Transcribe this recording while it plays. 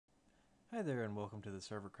Hi there and welcome to the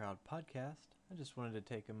Server Crowd podcast. I just wanted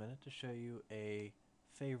to take a minute to show you a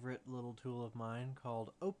favorite little tool of mine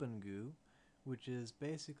called OpenGoo, which is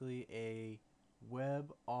basically a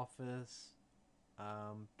web office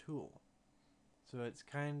tool. So it's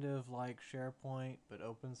kind of like SharePoint but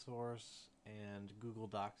open source, and Google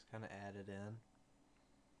Docs kind of added in.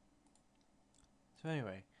 So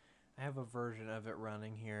anyway, I have a version of it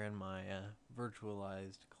running here in my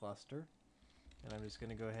virtualized cluster, and I'm just going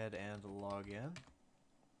to go ahead and log in.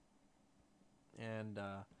 And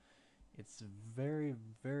it's very,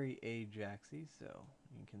 very Ajaxy, so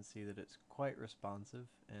you can see that it's quite responsive,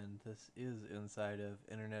 and this is inside of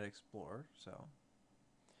Internet Explorer. So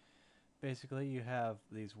basically you have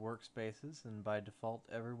these workspaces, and by default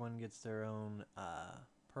everyone gets their own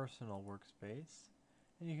personal workspace,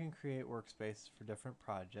 and you can create workspaces for different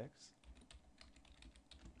projects.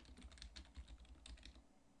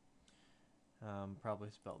 Probably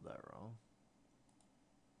spelled that wrong.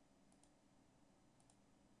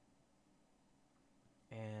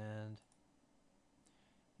 And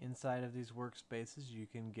inside of these workspaces you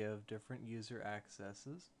can give different user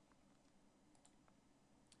accesses.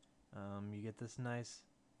 You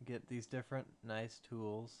get these different nice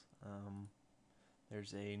tools.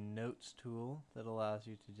 There's a notes tool that allows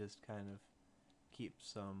you to just kind of keep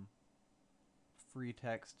some free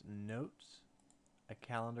text notes. A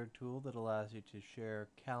calendar tool that allows you to share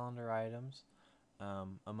calendar items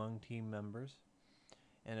among team members.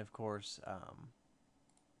 And of course,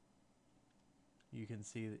 you can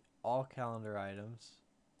see all calendar items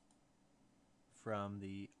from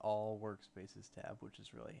the All Workspaces tab, which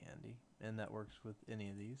is really handy, and that works with any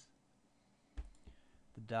of these.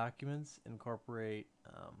 The documents incorporate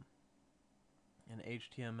an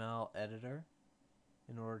HTML editor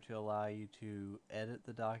in order to allow you to edit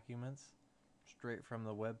the documents straight from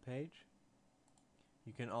the web page.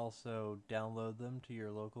 You can also download them to your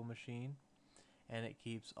local machine, and it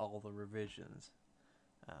keeps all the revisions.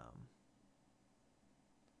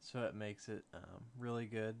 So it makes it really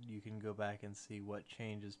good. You can go back and see what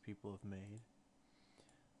changes people have made.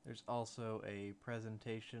 There's also a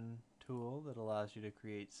presentation tool that allows you to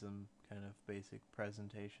create some kind of basic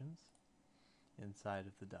presentations inside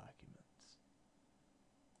of the documents.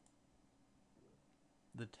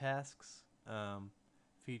 The tasks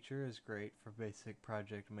feature is great for basic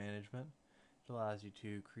project management. It allows you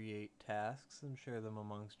to create tasks and share them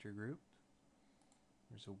amongst your group.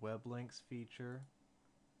 There's a web links feature,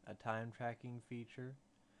 a time tracking feature.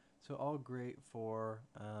 So all great for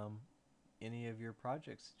any of your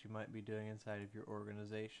projects that you might be doing inside of your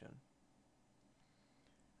organization.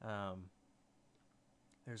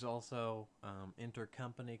 There's also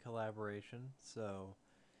intercompany collaboration, so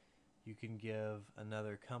you can give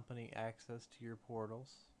another company access to your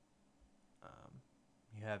portals.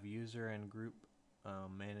 You have user and group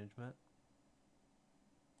management.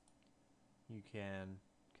 You can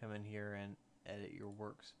come in here and edit your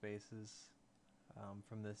workspaces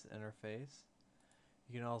from this interface.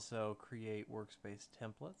 You can also create workspace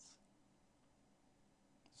templates.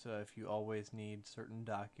 So if you always need certain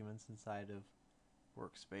documents inside of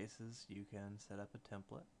workspaces, you can set up a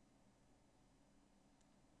template.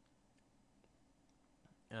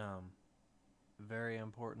 Very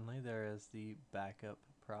importantly, there is the backup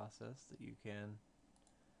process that you can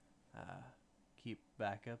keep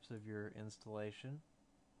backups of your installation,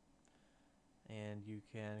 and you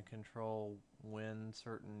can control when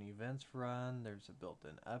certain events run. There's a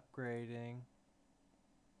built-in upgrading.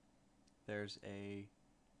 There's a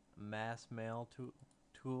mass mail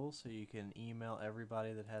tool, so you can email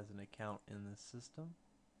everybody that has an account in this system.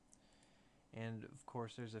 And of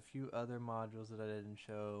course there's a few other modules that I didn't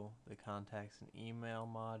show, the contacts and email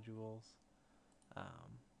modules.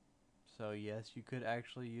 So yes, you could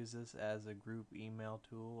actually use this as a group email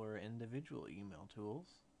tool or individual email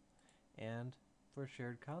tools, and for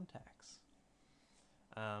shared contacts.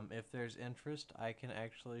 If there's interest, I can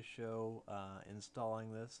actually show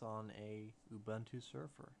installing this on a Ubuntu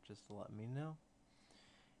server, just to let me know.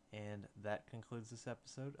 And that concludes this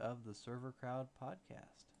episode of the Server Crowd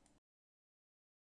podcast.